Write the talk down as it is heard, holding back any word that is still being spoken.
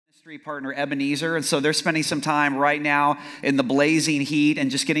ministry partner Ebenezer, and so they're spending some time right now in the blazing heat and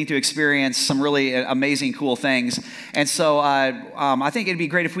just getting to experience some really amazing, cool things. And so I think it'd be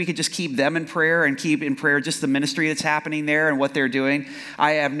great if we could just keep them in prayer and keep in prayer just the ministry that's happening there and what they're doing.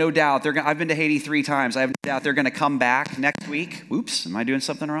 I have no doubt I've been to Haiti 3 times. I have no doubt they're going to come back next week. Oops, am I doing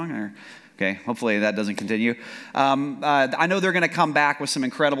something wrong? Okay, hopefully that doesn't continue. I know they're going to come back with some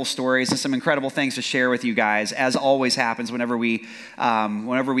incredible stories and some incredible things to share with you guys, as always happens whenever we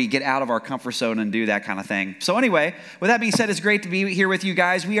get out of our comfort zone and do that kind of thing. So anyway, with that being said, it's great to be here with you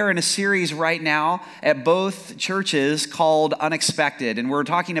guys. We are in a series right now at both churches called Unexpected, and we're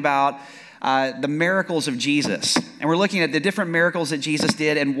talking about the miracles of Jesus. And we're looking at the different miracles that Jesus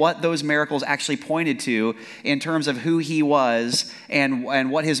did and what those miracles actually pointed to in terms of who he was and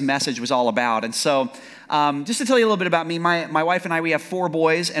what his message was all about. And so just to tell you a little bit about me, my wife and I, we have 4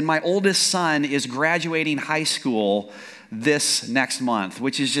 boys, and my oldest son is graduating high school this next month,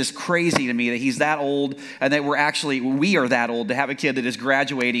 which is just crazy to me that he's that old and that we are that old to have a kid that is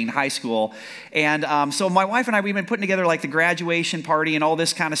graduating high school. And so my wife and I, we've been putting together like the graduation party and all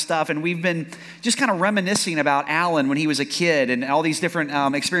this kind of stuff, and we've been just kind of reminiscing about Alan when he was a kid and all these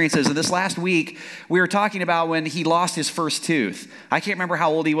different experiences. And this last week, we were talking about when he lost his first tooth. I can't remember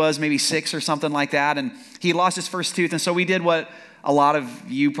how old he was, maybe 6 or something like that, and he lost his first tooth. And so we did what a lot of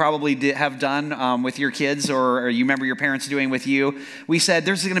you probably have done with your kids, or you remember your parents doing with you. We said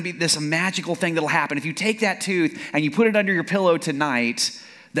there's going to be this magical thing that'll happen. If you take that tooth and you put it under your pillow tonight,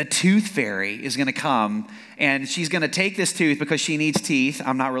 the tooth fairy is going to come, and she's going to take this tooth because she needs teeth.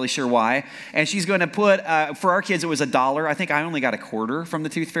 I'm not really sure why. And she's going to put, for our kids, it was $1. I think I only got a quarter from the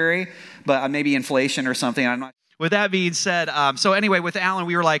tooth fairy, but maybe inflation or something. I'm not. With that being said, so anyway, with Alan,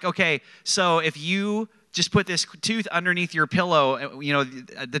 we were like, okay, so if you just put this tooth underneath your pillow,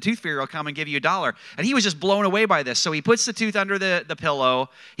 the tooth fairy will come and give you $1. And he was just blown away by this. So he puts the tooth under the pillow.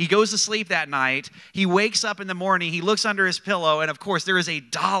 He goes to sleep that night. He wakes up in the morning. He looks under his pillow, and of course, there is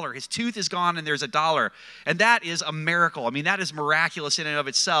 $1. His tooth is gone, and there's $1. And that is a miracle. I mean, that is miraculous in and of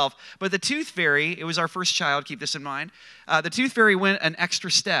itself. But the tooth fairy, it was our first child, keep this in mind. The tooth fairy went an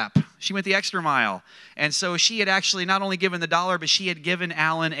extra step. She went the extra mile. And so she had actually not only given the $1, but she had given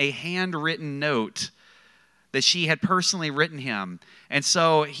Alan a handwritten note that she had personally written him. And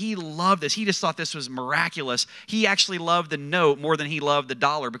so he loved this. He just thought this was miraculous. He actually loved the note more than he loved the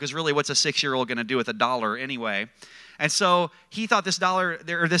 $1, because really what's a 6-year-old going to do with $1 anyway? And so he thought this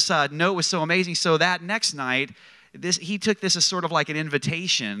note was so amazing. So that next night, he took this as sort of like an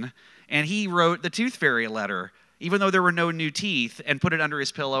invitation, and he wrote the tooth fairy a letter, even though there were no new teeth, and put it under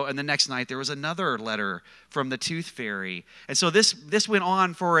his pillow. And the next night, there was another letter from the tooth fairy. And so this went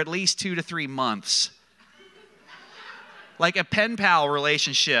on for at least 2 to 3 months. Like a pen pal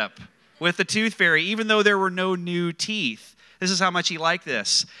relationship with the tooth fairy, even though there were no new teeth. This is how much he liked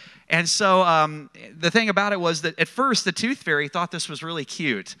this. And so the thing about it was that at first the tooth fairy thought this was really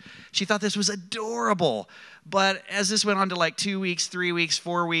cute. She thought this was adorable. But as this went on to like 2 weeks, 3 weeks,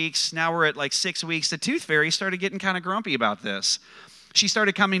 4 weeks, now we're at like 6 weeks, the tooth fairy started getting kind of grumpy about this. She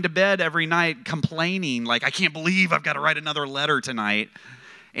started coming to bed every night complaining, like, I can't believe I've got to write another letter tonight.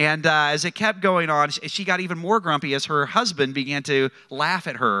 And as it kept going on, she got even more grumpy as her husband began to laugh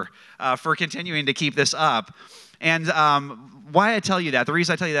at her for continuing to keep this up. And why I tell you that, the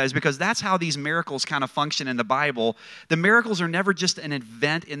reason I tell you that is because that's how these miracles kind of function in the Bible. The miracles are never just an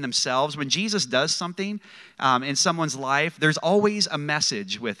event in themselves. When Jesus does something in someone's life, there's always a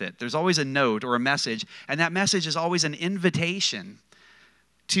message with it. There's always a note or a message, and that message is always an invitation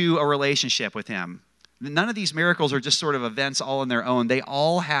to a relationship with him. None of these miracles are just sort of events all on their own. They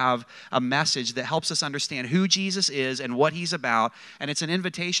all have a message that helps us understand who Jesus is and what he's about, and it's an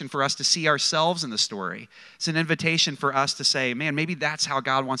invitation for us to see ourselves in the story. It's an invitation for us to say, man, maybe that's how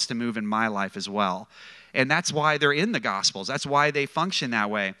God wants to move in my life as well. And that's why they're in the Gospels. That's why they function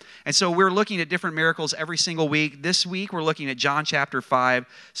that way. And so we're looking at different miracles every single week. This week, we're looking at John chapter 5,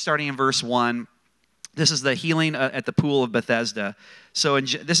 starting in verse 1. This is the healing at the pool of Bethesda. So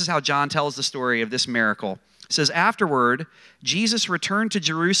this is how John tells the story of this miracle. It says, afterward, Jesus returned to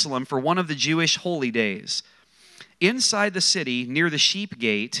Jerusalem for one of the Jewish holy days. Inside the city, near the sheep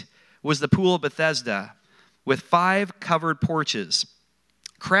gate, was the pool of Bethesda, with 5 covered porches.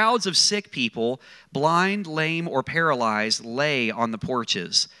 Crowds of sick people, blind, lame, or paralyzed, lay on the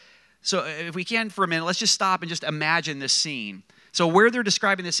porches. So if we can for a minute, let's just stop and just imagine this scene. So where they're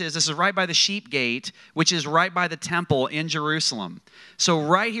describing this is right by the sheep gate, which is right by the temple in Jerusalem. So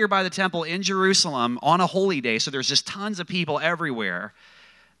right here by the temple in Jerusalem on a holy day, so there's just tons of people everywhere,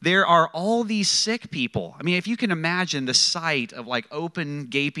 there are all these sick people. I mean, if you can imagine the sight of like open,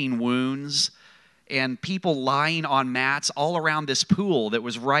 gaping wounds and people lying on mats all around this pool that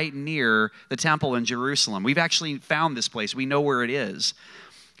was right near the temple in Jerusalem. We've actually found this place. We know where it is.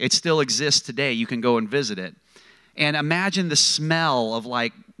 It still exists today. You can go and visit it. And imagine the smell of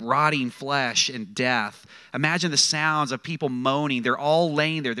like rotting flesh and death. Imagine the sounds of people moaning. They're all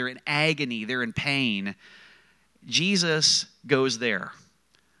laying there. They're in agony. They're in pain. Jesus goes there.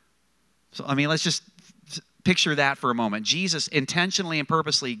 So, let's just picture that for a moment. Jesus intentionally and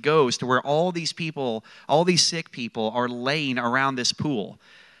purposely goes to where all these people, all these sick people are laying around this pool,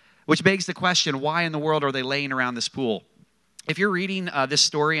 which begs the question, why in the world are they laying around this pool? If you're reading this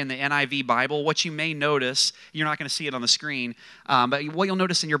story in the NIV Bible, what you may notice, you're not going to see it on the screen, but what you'll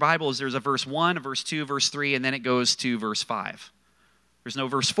notice in your Bible is there's a verse 1, a verse 2, verse 3, and then it goes to verse 5. There's no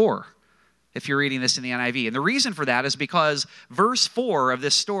verse 4 if you're reading this in the NIV. And the reason for that is because verse 4 of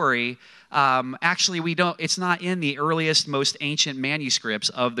this story, it's not in the earliest, most ancient manuscripts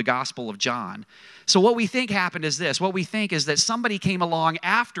of the Gospel of John. So what we think happened is this. What we think is that somebody came along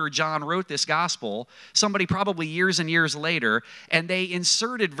after John wrote this gospel, somebody probably years and years later, and they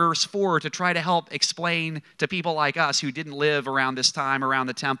inserted verse 4 to try to help explain to people like us who didn't live around this time, around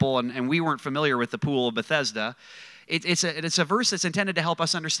the temple, and we weren't familiar with the pool of Bethesda. It's a verse that's intended to help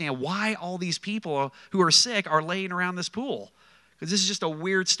us understand why all these people who are sick are laying around this pool. Because this is just a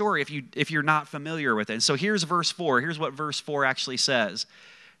weird story if you're not familiar with it. And so here's verse 4. Here's what verse 4 actually says.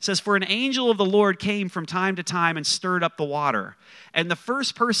 It says, "For an angel of the Lord came from time to time and stirred up the water. And the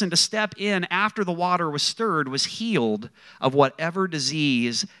first person to step in after the water was stirred was healed of whatever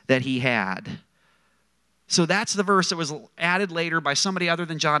disease that he had." So that's the verse that was added later by somebody other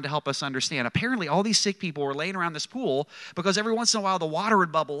than John to help us understand. Apparently, all these sick people were laying around this pool because every once in a while the water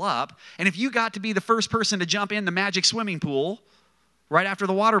would bubble up. And if you got to be the first person to jump in the magic swimming pool right after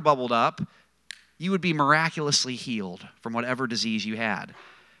the water bubbled up, you would be miraculously healed from whatever disease you had.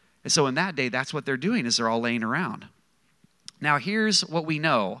 And so in that day, that's what they're doing, is they're all laying around. Now, here's what we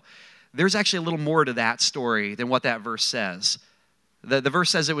know. There's actually a little more to that story than what that verse says. The verse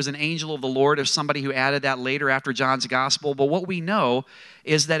says it was an angel of the Lord. There's somebody who added that later after John's gospel. But what we know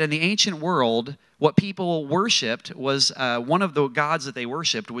is that in the ancient world, what people worshipped was, one of the gods that they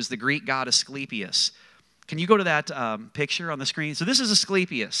worshipped was the Greek god Asclepius. Can you go to that picture on the screen? So this is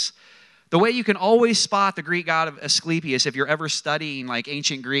Asclepius. The way you can always spot the Greek god of Asclepius, if you're ever studying like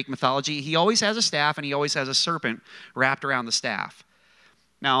ancient Greek mythology, he always has a staff and he always has a serpent wrapped around the staff.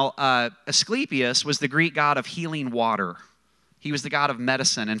 Now, Asclepius was the Greek god of healing water. He was the god of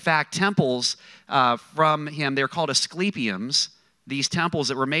medicine. In fact, temples from him, they're called Asclepiums. These temples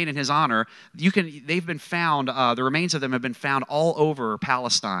that were made in his honor, they've been found, the remains of them have been found all over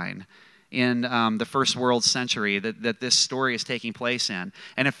Palestine in the first world century that this story is taking place in.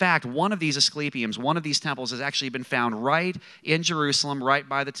 And in fact, one of these Asclepiums, one of these temples has actually been found right in Jerusalem, right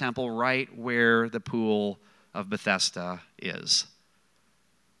by the temple, right where the pool of Bethesda is.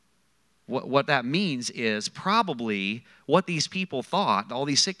 What that means is probably what these people thought, all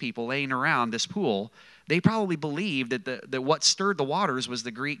these sick people laying around this pool, they probably believed that what stirred the waters was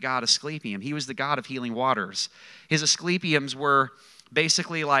the Greek god Asclepium. He was the god of healing waters. His Asclepiums were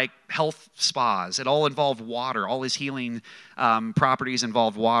basically like health spas. It all involved water. All his healing properties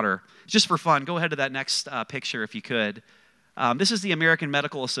involved water. Just for fun, go ahead to that next picture if you could. This is the American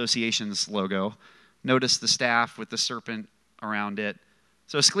Medical Association's logo. Notice the staff with the serpent around it.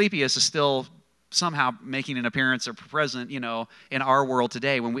 So Asclepius is still somehow making an appearance or present, in our world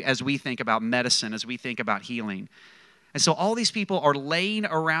today as we think about medicine, as we think about healing. And so all these people are laying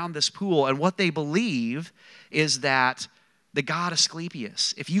around this pool, and what they believe is that the god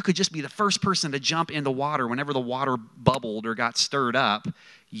Asclepius, if you could just be the first person to jump in the water whenever the water bubbled or got stirred up,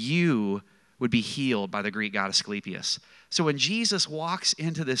 you would be healed by the Greek god Asclepius. So when Jesus walks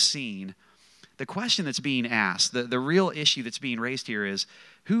into this scene, the question that's being asked, the real issue that's being raised here is,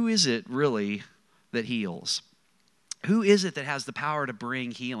 who is it really that heals? Who is it that has the power to bring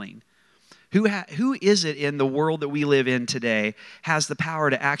healing? Who is it in the world that we live in today has the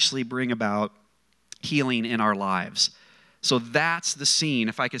power to actually bring about healing in our lives? So that's the scene.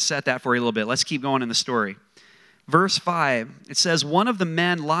 If I could set that for you a little bit. Let's keep going in the story. Verse 5, it says, "One of the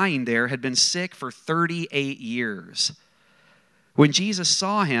men lying there had been sick for 38 years. When Jesus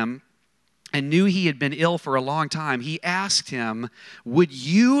saw him and knew he had been ill for a long time, he asked him, 'Would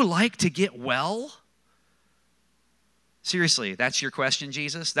you like to get well?'" Seriously, that's your question,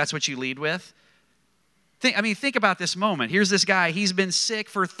 Jesus? That's what you lead with? Think about this moment. Here's this guy. He's been sick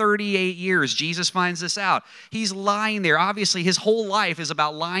for 38 years. Jesus finds this out. He's lying there. Obviously, his whole life is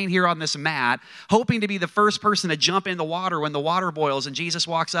about lying here on this mat, hoping to be the first person to jump in the water when the water boils. And Jesus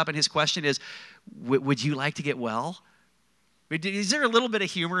walks up, and his question is, "Would you like to get well?" Is there a little bit of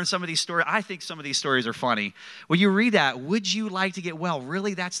humor in some of these stories? I think some of these stories are funny. When you read that, would you like to get well?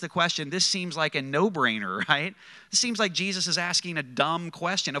 Really, that's the question. This seems like a no-brainer, right? It seems like Jesus is asking a dumb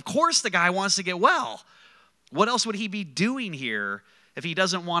question. Of course the guy wants to get well. What else would he be doing here if he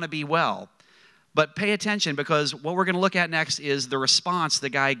doesn't want to be well? But pay attention, because what we're going to look at next is the response the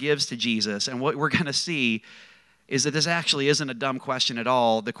guy gives to Jesus. And what we're going to see is that this actually isn't a dumb question at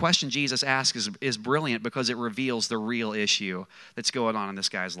all. The question Jesus asks is brilliant because it reveals the real issue that's going on in this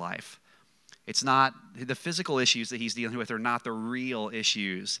guy's life. It's not the physical issues that he's dealing with are not the real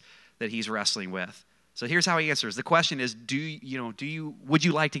issues that he's wrestling with. So here's how he answers. The question is, would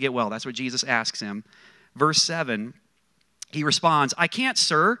you like to get well? That's what Jesus asks him. Verse 7, he responds, "I can't,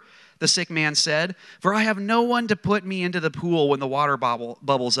 sir," the sick man said, "for I have no one to put me into the pool when the water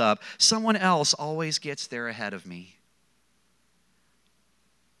bubbles up. Someone else always gets there ahead of me."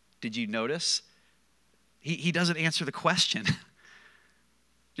 Did you notice? He doesn't answer the question.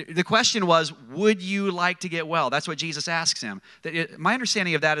 The question was, would you like to get well? That's what Jesus asks him. My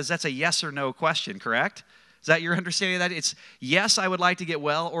understanding of that is that's a yes or no question, correct? Is that your understanding of that? It's yes, I would like to get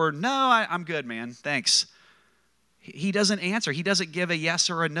well, or no, I'm good, man, thanks. He doesn't answer. He doesn't give a yes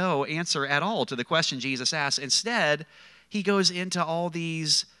or a no answer at all to the question Jesus asks. Instead, he goes into all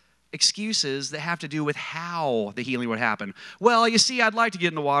these excuses that have to do with how the healing would happen. Well, you see, I'd like to get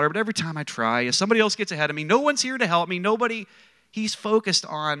in the water, but every time I try, somebody else gets ahead of me. No one's here to help me. He's focused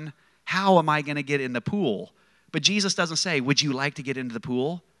on how am I going to get in the pool. But Jesus doesn't say, would you like to get into the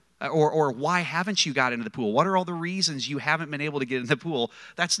pool? Or why haven't you got into the pool? What are all the reasons you haven't been able to get in the pool?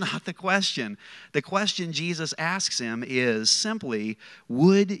 That's not the question. The question Jesus asks him is simply,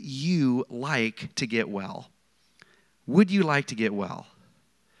 would you like to get well? Would you like to get well?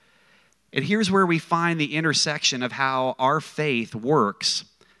 And here's where we find the intersection of how our faith works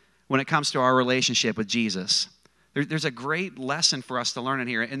when it comes to our relationship with Jesus. There's a great lesson for us to learn in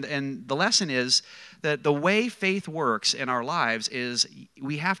here. And the lesson is that the way faith works in our lives is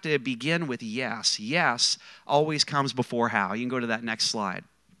we have to begin with yes. Yes always comes before how. You can go to that next slide.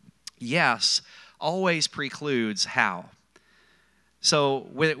 Yes always precludes how. So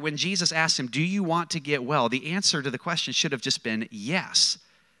when Jesus asked him, do you want to get well? The answer to the question should have just been yes.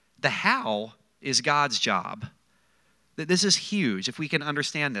 The how is God's job. This is huge if we can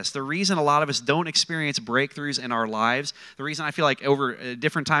understand this. The reason a lot of us don't experience breakthroughs in our lives, the reason I feel like over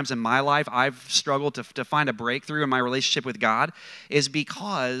different times in my life I've struggled to find a breakthrough in my relationship with God is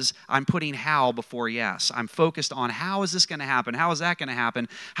because I'm putting how before yes. I'm focused on how is this going to happen? How is that going to happen?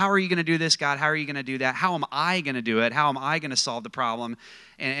 How are you going to do this, God? How are you going to do that? How am I going to do it? How am I going to solve the problem?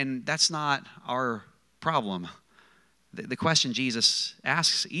 And that's not our problem. The question Jesus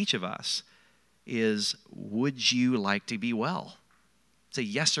asks each of us is, would you like to be well? It's a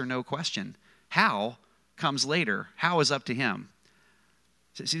yes or no question. How comes later. How is up to him.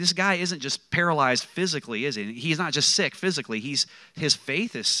 See, this guy isn't just paralyzed physically, is he? He's not just sick physically. His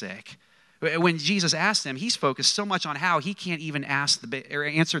faith is sick. When Jesus asked him, he's focused so much on how he can't even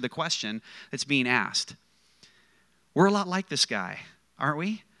answer the question that's being asked. We're a lot like this guy, aren't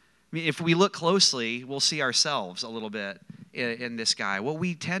we? I mean, if we look closely, we'll see ourselves a little bit in this guy. What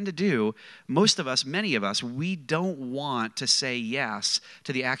we tend to do, most of us, many of us, we don't want to say yes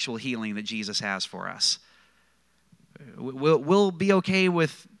to the actual healing that Jesus has for us. We'll be okay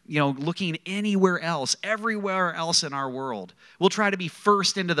with, looking anywhere else, everywhere else in our world. We'll try to be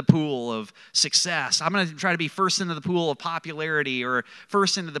first into the pool of success. I'm going to try to be first into the pool of popularity or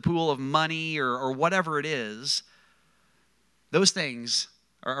first into the pool of money or whatever it is. Those things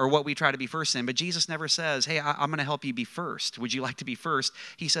are what we try to be first in. But Jesus never says, hey, I'm going to help you be first. Would you like to be first?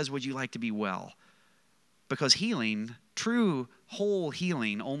 He says, would you like to be well? Because healing, true whole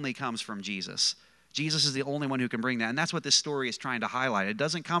healing, only comes from Jesus. Jesus is the only one who can bring that. And that's what this story is trying to highlight. It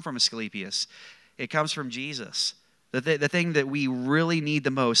doesn't come from Asclepius. It comes from Jesus. The thing that we really need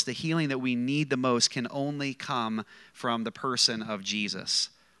the most, the healing that we need the most, can only come from the person of Jesus.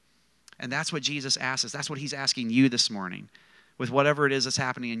 And that's what Jesus asks us. That's what he's asking you this morning. With whatever it is that's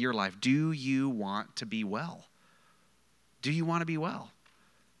happening in your life, do you want to be well? Do you want to be well?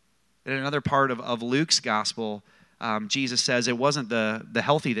 In another part of Luke's gospel, Jesus says it wasn't the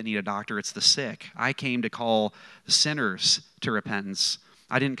healthy that need a doctor, it's the sick. I came to call sinners to repentance.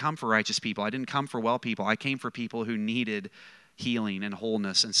 I didn't come for righteous people. I didn't come for well people. I came for people who needed healing and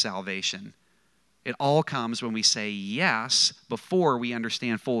wholeness and salvation. It all comes when we say yes before we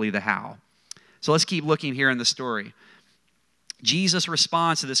understand fully the how. So let's keep looking here in the story. Jesus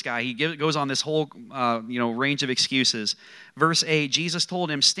responds to this guy. He goes on this whole range of excuses. Verse 8, Jesus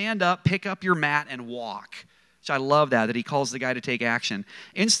told him, stand up, pick up your mat, and walk. Which I love that he calls the guy to take action.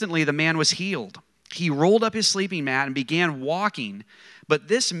 Instantly, the man was healed. He rolled up his sleeping mat and began walking. But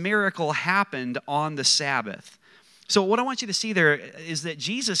this miracle happened on the Sabbath. So what I want you to see there is that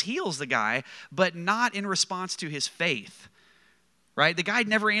Jesus heals the guy, but not in response to his faith. Right? The guy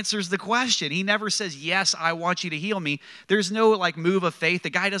never answers the question. He never says, yes, I want you to heal me. There's no like move of faith. The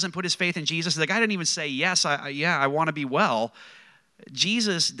guy doesn't put his faith in Jesus. The guy didn't even say, yes, I want to be well.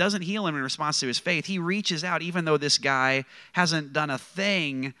 Jesus doesn't heal him in response to his faith. He reaches out even though this guy hasn't done a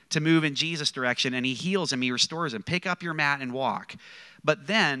thing to move in Jesus' direction, and he heals him, he restores him. Pick up your mat and walk. But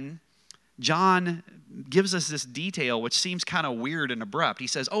then John gives us this detail which seems kind of weird and abrupt. He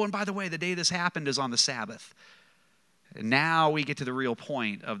says, oh, and by the way, the day this happened is on the Sabbath. And now we get to the real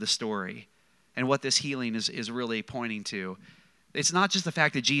point of the story and what this healing is really pointing to. It's not just the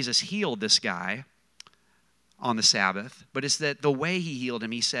fact that Jesus healed this guy on the Sabbath, but it's that the way he healed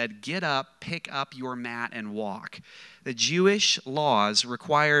him, he said, get up, pick up your mat, and walk. The Jewish laws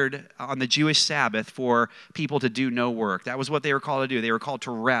required on the Jewish Sabbath for people to do no work. That was what they were called to do. They were called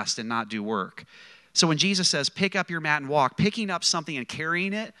to rest and not do work. So when Jesus says, pick up your mat and walk, picking up something and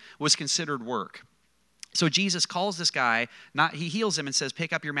carrying it was considered work. So Jesus calls this guy, he heals him and says,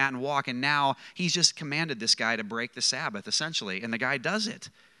 pick up your mat and walk, and now he's just commanded this guy to break the Sabbath, essentially, and the guy does it.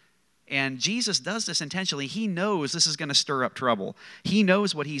 And Jesus does this intentionally. He knows this is going to stir up trouble. He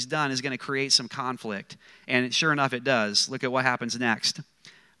knows what he's done is going to create some conflict. And sure enough, it does. Look at what happens next.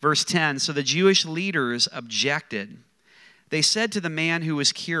 Verse 10, so the Jewish leaders objected. They said to the man who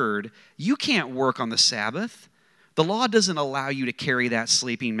was cured, you can't work on the Sabbath. The law doesn't allow you to carry that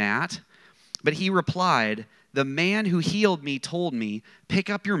sleeping mat. But he replied, the man who healed me told me, pick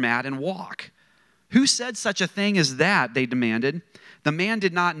up your mat and walk. Who said such a thing as that? They demanded. The man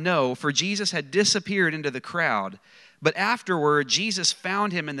did not know, for Jesus had disappeared into the crowd. But afterward, Jesus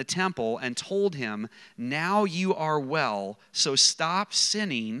found him in the temple and told him, now you are well, so stop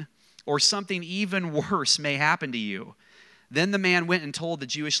sinning, or something even worse may happen to you. Then the man went and told the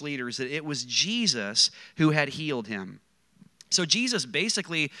Jewish leaders that it was Jesus who had healed him. So Jesus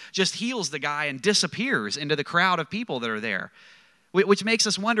basically just heals the guy and disappears into the crowd of people that are there. Which makes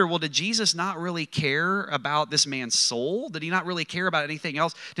us wonder, well, did Jesus not really care about this man's soul? Did he not really care about anything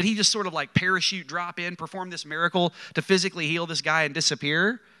else? Did he just sort of like parachute drop in, perform this miracle to physically heal this guy and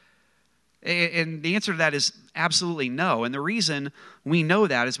disappear? And the answer to that is absolutely no. And the reason we know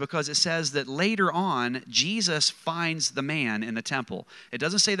that is because it says that later on, Jesus finds the man in the temple. It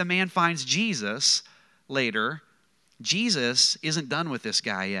doesn't say the man finds Jesus later. Jesus isn't done with this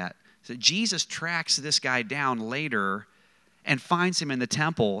guy yet. So Jesus tracks this guy down later and finds him in the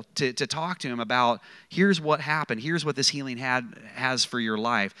temple to talk to him about, here's what happened. Here's what this healing has for your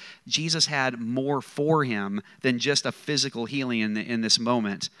life. Jesus had more for him than just a physical healing in this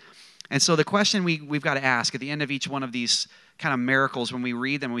moment. And so the question we've got to ask at the end of each one of these kind of miracles, when we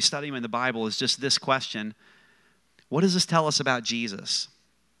read them, when we study them in the Bible, is just this question: what does this tell us about Jesus?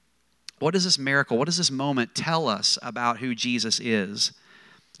 What does this miracle, what does this moment tell us about who Jesus is?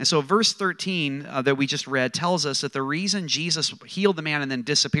 And so verse 13 that we just read tells us that the reason Jesus healed the man and then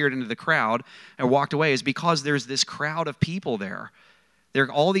disappeared into the crowd and walked away is because there's this crowd of people there. There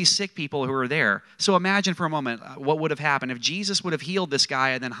are all these sick people who are there. So imagine for a moment what would have happened if Jesus would have healed this guy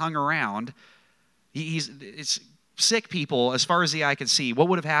and then hung around. It's sick people as far as the eye can see. What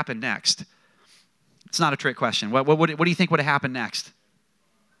would have happened next? It's not a trick question. What do you think would have happened next?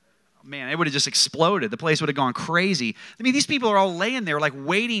 Man, it would have just exploded. The place would have gone crazy. I mean, these people are all laying there like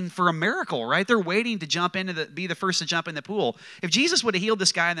waiting for a miracle, right? They're waiting to jump be the first to jump in the pool. If Jesus would have healed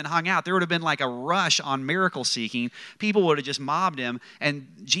this guy and then hung out, there would have been like a rush on miracle seeking. People would have just mobbed him, and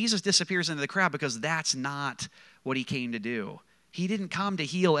Jesus disappears into the crowd because that's not what he came to do. He didn't come to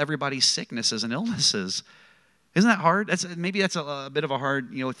heal everybody's sicknesses and illnesses. Isn't that hard? Maybe that's a bit of a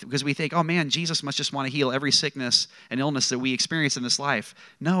hard, because we think, oh man, Jesus must just want to heal every sickness and illness that we experience in this life.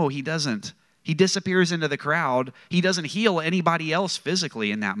 No, he doesn't. He disappears into the crowd. He doesn't heal anybody else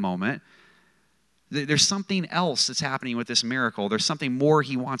physically in that moment. There's something else that's happening with this miracle. There's something more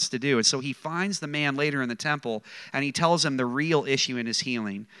he wants to do. And so he finds the man later in the temple, and he tells him the real issue in his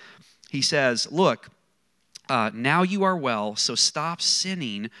healing. He says, look, now you are well, so stop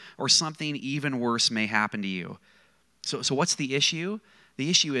sinning, or something even worse may happen to you. So what's the issue? The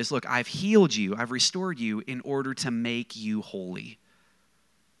issue is, look, I've healed you, I've restored you in order to make you holy.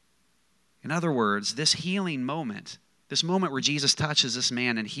 In other words, this healing moment, this moment where Jesus touches this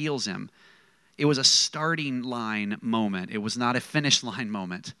man and heals him, it was a starting line moment. It was not a finish line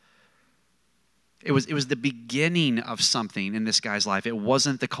moment. It was the beginning of something in this guy's life. It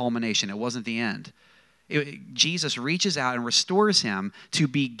wasn't the culmination. It wasn't the end. Jesus reaches out and restores him to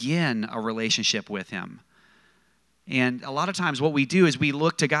begin a relationship with him. And a lot of times what we do is we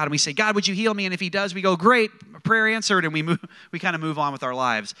look to God and we say, God, would you heal me? And if he does, we go, great, prayer answered, and we kind of move on with our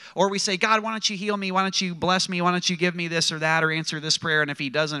lives. Or we say, God, why don't you heal me? Why don't you bless me? Why don't you give me this or that or answer this prayer? And if he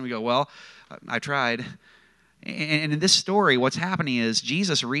doesn't, we go, well, I tried. And in this story, what's happening is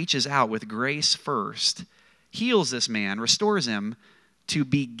Jesus reaches out with grace first, heals this man, restores him to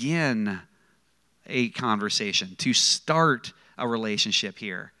begin a conversation, to start a relationship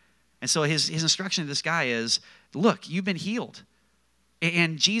here. And so his instruction to this guy is, look, you've been healed.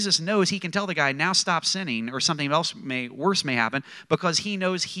 And Jesus knows he can tell the guy, now stop sinning, or something else worse may happen, because he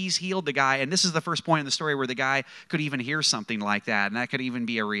knows he's healed the guy. And this is the first point in the story where the guy could even hear something like that, and that could even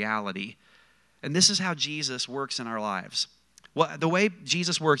be a reality. And this is how Jesus works in our lives. Well, the way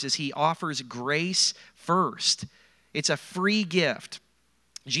Jesus works is he offers grace first. It's a free gift.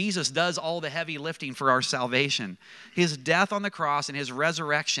 Jesus does all the heavy lifting for our salvation. His death on the cross and his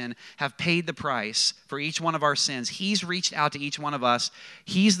resurrection have paid the price for each one of our sins. He's reached out to each one of us.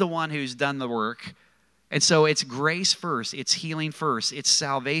 He's the one who's done the work. And so it's grace first, it's healing first, it's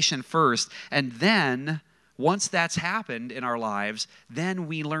salvation first. And then, once that's happened in our lives, then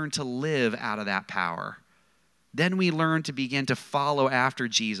we learn to live out of that power. Then we learn to begin to follow after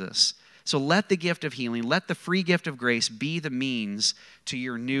Jesus. So let the gift of healing, let the free gift of grace be the means to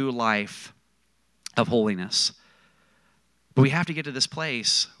your new life of holiness. But we have to get to this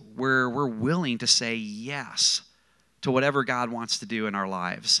place where we're willing to say yes to whatever God wants to do in our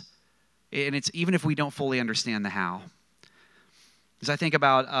lives. And it's even if we don't fully understand the how. As I think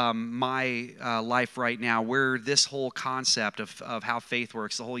about my life right now, where this whole concept of how faith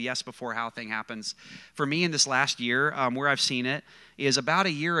works, the whole yes before how thing happens, for me in this last year, where I've seen it, is about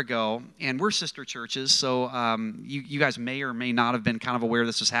a year ago, and we're sister churches, so you guys may or may not have been kind of aware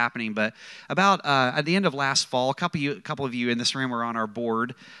this was happening, but about at the end of last fall, a couple of you in this room were on our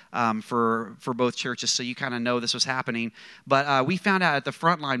board for both churches, so you kind of know this was happening, but we found out at the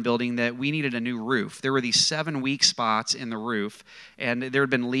Frontline building that we needed a new roof. There were these 7 weak spots in the roof, and there had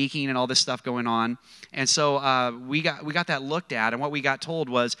been leaking and all this stuff going on, and so we got that looked at, and what we got told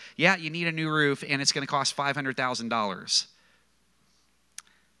was, yeah, you need a new roof, and it's going to cost $500,000.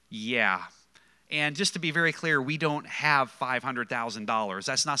 Yeah. And just to be very clear, we don't have $500,000.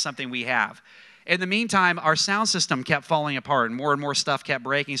 That's not something we have. In the meantime, our sound system kept falling apart and more stuff kept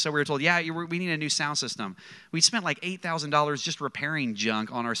breaking. So we were told, yeah, we need a new sound system. We spent like $8,000 just repairing junk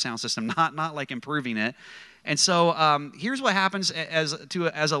on our sound system, not like improving it. And so here's what happens as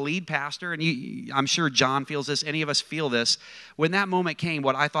a lead pastor, and I'm sure John feels this, any of us feel this. When that moment came,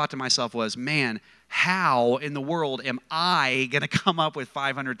 what I thought to myself was, man, how in the world am I going to come up with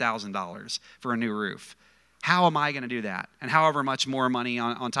 $500,000 for a new roof? How am I going to do that? And however much more money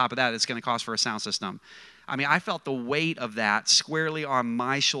on top of that it's going to cost for a sound system. I mean, I felt the weight of that squarely on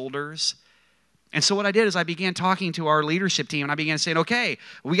my shoulders. And so what I did is I began talking to our leadership team, and I began saying, okay,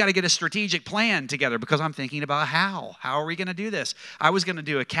 we got to get a strategic plan together because I'm thinking about how are we going to do this? I was going to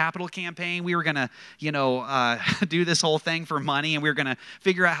do a capital campaign. We were going to, do this whole thing for money, and we were going to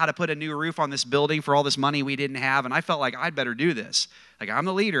figure out how to put a new roof on this building for all this money we didn't have. And I felt like I'd better do this. Like, I'm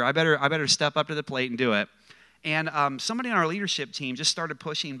the leader. I better step up to the plate and do it. And somebody on our leadership team just started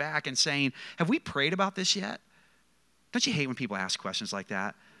pushing back and saying, have we prayed about this yet? Don't you hate when people ask questions like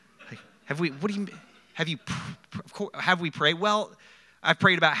that? Have we prayed? Well, I've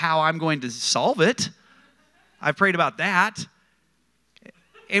prayed about how I'm going to solve it. I've prayed about that.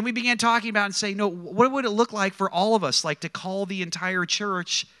 And we began talking about and saying, no, what would it look like for all of us, like to call the entire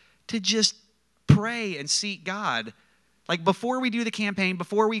church to just pray and seek God? Like before we do the campaign,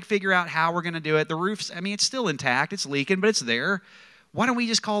 before we figure out how we're going to do it, the roof's, it's still intact, it's leaking, but it's there. Why don't we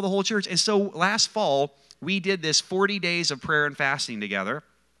just call the whole church? And so last fall, we did this 40 days of prayer and fasting together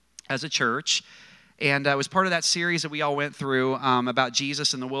as a church, and it was part of that series that we all went through about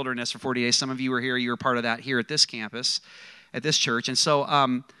Jesus in the wilderness for 40 days. Some of you were here. You were part of that here at this campus, at this church. And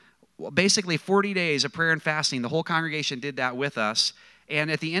so basically 40 days of prayer and fasting, the whole congregation did that with us. And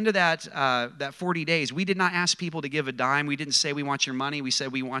at the end of that 40 days, we did not ask people to give a dime. We didn't say we want your money. We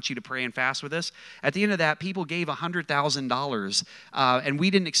said we want you to pray and fast with us. At the end of that, people gave $100,000, and we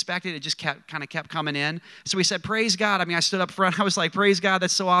didn't expect it. It just kept coming in. So we said, praise God. I stood up front. I was like, praise God.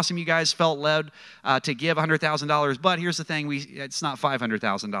 That's so awesome. You guys felt led to give $100,000. But here's the thing. It's not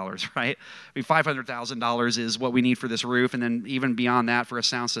 $500,000, right? $500,000 is what we need for this roof, and then even beyond that for a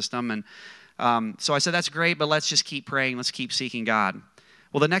sound system. And so I said, that's great, but let's just keep praying. Let's keep seeking God.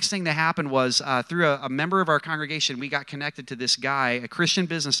 Well, the next thing that happened was through a member of our congregation, we got connected to this guy, a Christian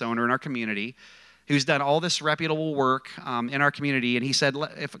business owner in our community. who's done all this reputable work in our community, and he said,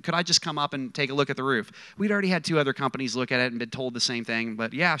 could I just come up and take a look at the roof? We'd already had 2 other companies look at it and been told the same thing,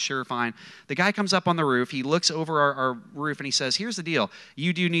 but yeah, sure, fine. The guy comes up on the roof, he looks over our roof, and he says, here's the deal.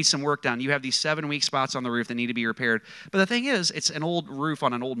 You do need some work done. You have these 7 weak spots on the roof that need to be repaired. But the thing is, it's an old roof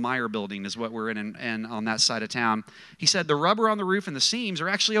on an old Meyer building is what we're in and on that side of town. He said, the rubber on the roof and the seams are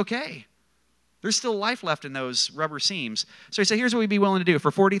actually okay. There's still life left in those rubber seams. So he said, here's what we'd be willing to do.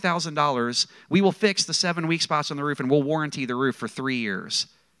 For $40,000, we will fix the 7 weak spots on the roof, and we'll warranty the roof for 3 years.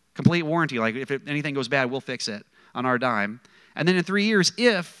 Complete warranty. Like if anything goes bad, we'll fix it on our dime. And then in 3 years,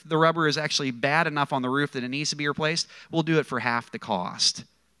 if the rubber is actually bad enough on the roof that it needs to be replaced, we'll do it for half the cost.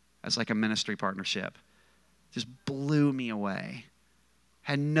 That's like a ministry partnership. Just blew me away.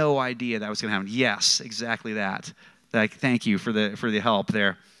 Had no idea that was going to happen. Yes, exactly that. Like, thank you for the help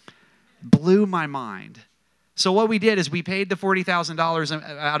there. Blew my mind. So what we did is we paid the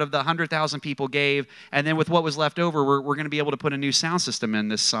 $40,000 out of the 100,000 people gave, and then with what was left over, we're going to be able to put a new sound system in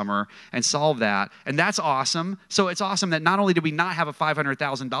this summer and solve that. And that's awesome. So it's awesome that not only did we not have a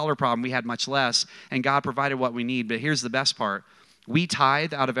 $500,000 problem, we had much less, and God provided what we need. But here's the best part. We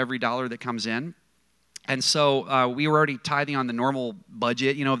tithe out of every dollar that comes in. And so we were already tithing on the normal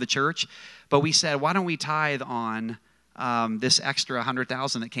budget, of the church. But we said, why don't we tithe on this extra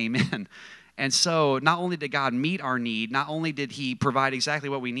 100,000 that came in? And so not only did God meet our need, not only did he provide exactly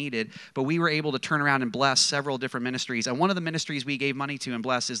what we needed, but we were able to turn around and bless several different ministries. And one of the ministries we gave money to and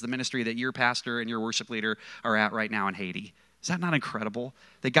bless is the ministry that your pastor and your worship leader are at right now in Haiti. Is that not incredible?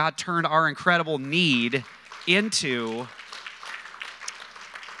 That God turned our incredible need into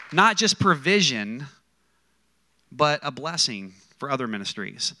not just provision, but a blessing for other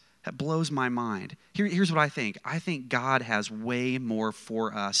ministries. That blows my mind. Here's what I think. I think God has way more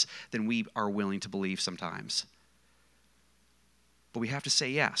for us than we are willing to believe sometimes. But we have to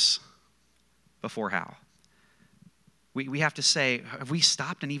say yes before how. We have to say, have we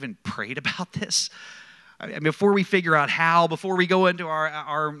stopped and even prayed about this? I mean, before we figure out how, before we go into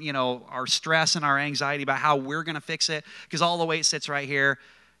our stress and our anxiety about how we're going to fix it, because all the weight sits right here,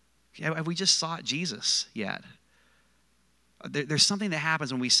 have we just sought Jesus yet? There's something that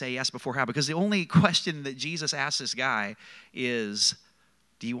happens when we say yes before how, because the only question that Jesus asked this guy is,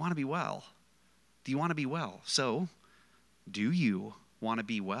 do you want to be well? Do you want to be well? So, do you want to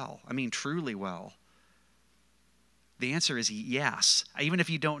be well? I mean, truly well. The answer is yes. Even if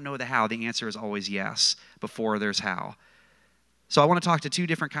you don't know the how, the answer is always yes before there's how. So I want to talk to 2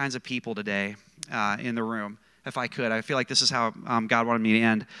 different kinds of people today in the room, if I could. I feel like this is how God wanted me to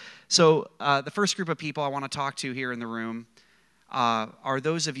end. So the first group of people I want to talk to here in the room are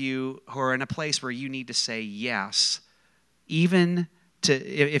those of you who are in a place where you need to say yes, even to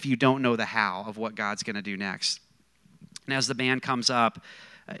if you don't know the how of what God's going to do next. And as the band comes up,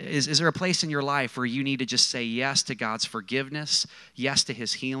 is there a place in your life where you need to just say yes to God's forgiveness, yes to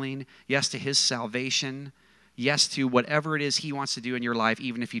his healing, yes to his salvation, yes to whatever it is he wants to do in your life,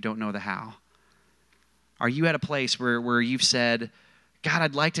 even if you don't know the how? Are you at a place where you've said, God,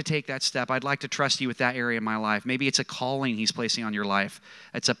 I'd like to take that step. I'd like to trust you with that area of my life. Maybe it's a calling he's placing on your life.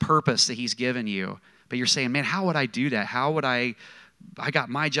 It's a purpose that he's given you. But you're saying, man, how would I do that? How would I got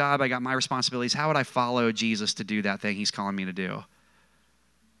my job, I got my responsibilities. How would I follow Jesus to do that thing he's calling me to do?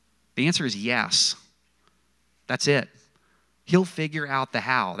 The answer is yes. That's it. He'll figure out the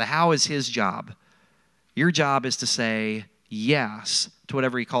how. The how is his job. Your job is to say yes to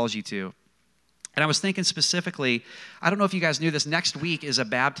whatever he calls you to. And I was thinking specifically, I don't know if you guys knew this, next week is a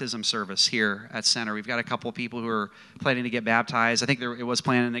baptism service here at Center. We've got a couple of people who are planning to get baptized. I think it was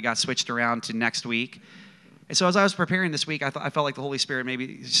planned and it got switched around to next week. And so as I was preparing this week, I felt like the Holy Spirit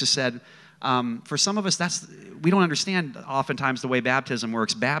maybe just said, for some of us, we don't understand oftentimes the way baptism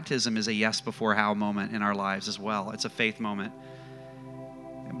works. Baptism is a yes before how moment in our lives as well. It's a faith moment.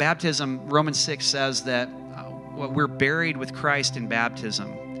 Baptism, Romans 6 says that we're buried with Christ in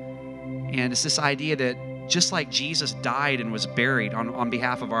baptism. And it's this idea that just like Jesus died and was buried on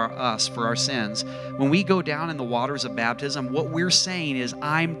behalf of us for our sins, when we go down in the waters of baptism, what we're saying is,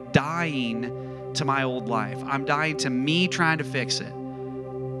 I'm dying to my old life. I'm dying to me trying to fix it.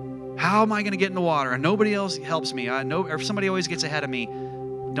 How am I going to get in the water? And nobody else helps me. Or somebody always gets ahead of me.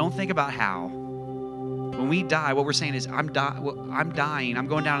 Don't think about how. When we die, what we're saying is, I'm dying. I'm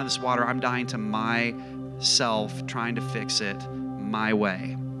going down in this water. I'm dying to myself, trying to fix it my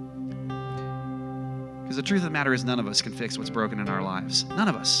way. Because the truth of the matter is, none of us can fix what's broken in our lives. None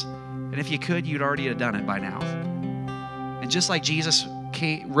of us. And if you could, you'd already have done it by now. And just like Jesus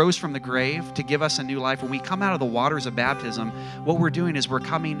rose from the grave to give us a new life, when we come out of the waters of baptism, what we're doing is we're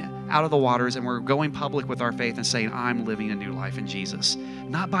coming out of the waters and we're going public with our faith and saying, I'm living a new life in Jesus.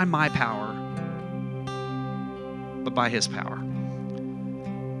 Not by my power, but by his power.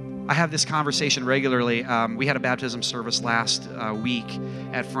 I have this conversation regularly. We had a baptism service last week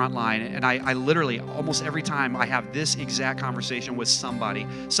at Frontline, and I literally, almost every time, I have this exact conversation with somebody.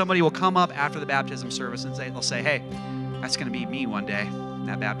 Somebody will come up after the baptism service and they'll say, hey, that's going to be me one day,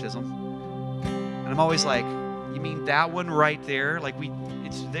 that baptism. And I'm always like, you mean that one right there? Like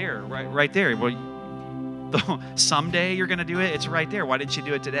it's there, right there. Well, someday you're going to do it. It's right there. Why didn't you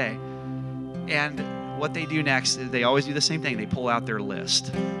do it today? And what they do next is they always do the same thing. They pull out their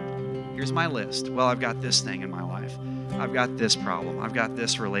list. Here's my list. Well, I've got this thing in my life. I've got this problem. I've got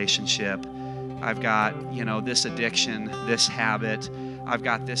this relationship. I've got, this addiction, this habit. I've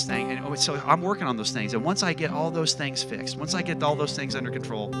got this thing. And so I'm working on those things. And once I get all those things fixed, once I get all those things under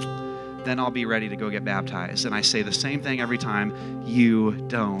control, then I'll be ready to go get baptized. And I say the same thing every time. You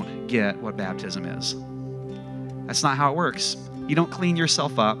don't get what baptism is. That's not how it works. You don't clean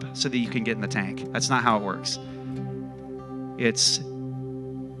yourself up so that you can get in the tank. That's not how it works. It's,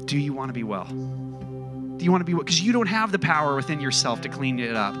 do you want to be well? Do you want to be well? Because you don't have the power within yourself to clean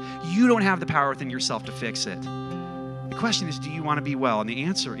it up. You don't have the power within yourself to fix it. The question is, do you want to be well? And the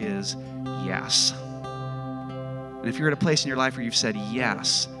answer is yes. And if you're at a place in your life where you've said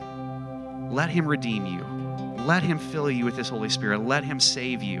yes, let him redeem you. Let him fill you with his Holy Spirit. Let him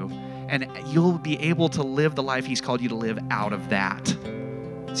save you. And you'll be able to live the life he's called you to live out of that.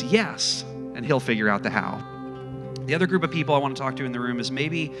 It's yes, and he'll figure out the how. The other group of people I want to talk to in the room is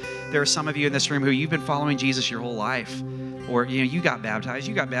maybe there are some of you in this room who you've been following Jesus your whole life. Or, you got baptized.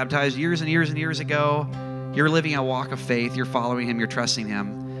 You got baptized years and years and years ago. You're living a walk of faith. You're following him. You're trusting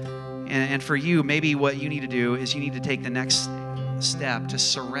him. And for you, maybe what you need to do is you need to take the next step to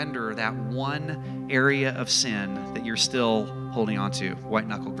surrender that one area of sin that you're still holding on to, white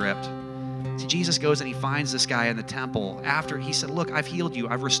knuckle gripped. See, Jesus goes and he finds this guy in the temple after he said, look, I've healed you.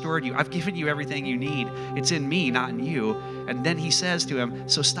 I've restored you. I've given you everything you need. It's in me, not in you. And then he says to him,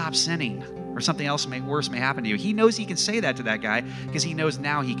 so stop sinning or something else worse may happen to you. He knows he can say that to that guy because he knows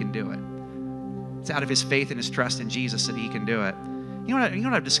now he can do it. It's out of his faith and his trust in Jesus that he can do it. You know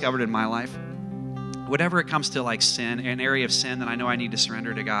what I've discovered in my life? Whenever it comes to like sin, an area of sin that I know I need to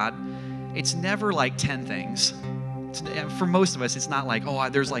surrender to God, it's never like 10 things. For most of us, it's not like,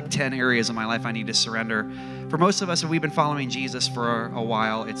 there's like 10 areas in my life I need to surrender. For most of us, if we've been following Jesus for a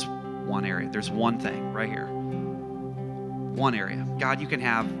while, it's one area. There's one thing right here. One area. God, you can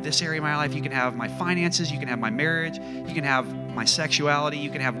have this area of my life. You can have my finances. You can have my marriage. You can have my sexuality. You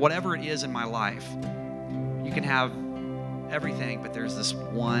can have whatever it is in my life. You can have everything, but there's this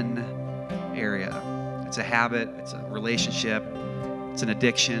one area. It's a habit. It's a relationship. It's an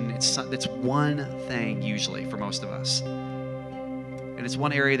addiction. It's one thing usually for most of us. And it's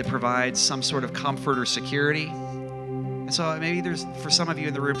one area that provides some sort of comfort or security. And so maybe for some of you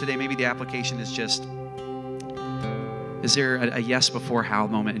in the room today, maybe the application is just, is there a yes before how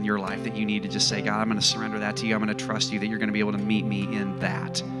moment in your life that you need to just say, God, I'm going to surrender that to you. I'm going to trust you that you're going to be able to meet me in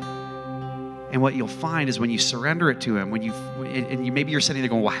that. And what you'll find is when you surrender it to him, maybe you're sitting there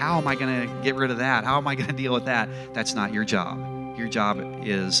going, well, how am I going to get rid of that? How am I going to deal with that? That's not your job. Your job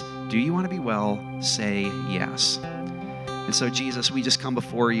is, do you want to be well? Say yes. And so, Jesus, we just come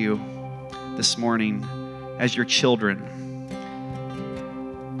before you this morning as your children,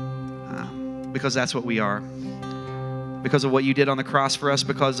 because that's what we are. Because of what you did on the cross for us,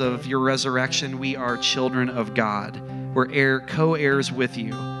 because of your resurrection, we are children of God. We're co-heirs with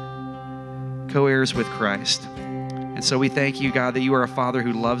you, co-heirs with Christ. And so we thank you, God, that you are a Father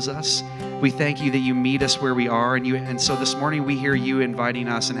who loves us. We thank you that you meet us where we are. And so this morning we hear you inviting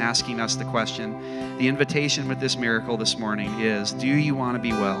us and asking us the question. The invitation with this miracle this morning is, do you want to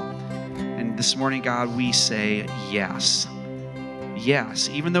be well? And this morning, God, we say yes. Yes,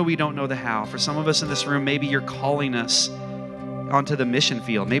 even though we don't know the how. For some of us in this room, maybe you're calling us onto the mission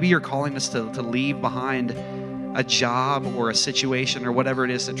field. Maybe you're calling us to leave behind a job or a situation or whatever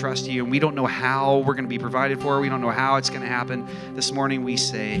it is to trust you, and we don't know how we're going to be provided for. We don't know how it's going to happen. This morning we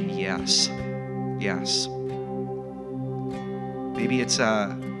say yes. Yes. Maybe it's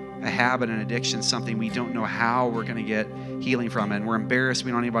a habit, an addiction, something we don't know how we're going to get healing from it, and we're embarrassed.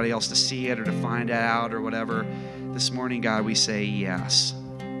 We don't want anybody else to see it or to find out or whatever. This morning, God, we say yes.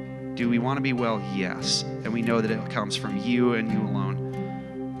 Do we want to be well? Yes. And we know that it comes from you and you alone.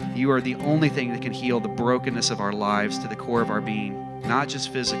 You are the only thing that can heal the brokenness of our lives to the core of our being, not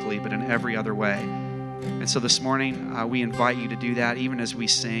just physically, but in every other way. And so this morning, we invite you to do that, even as we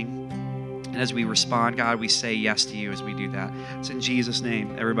sing. And as we respond, God, we say yes to you as we do that. It's in Jesus'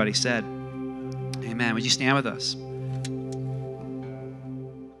 name. Everybody said, amen. Would you stand with us?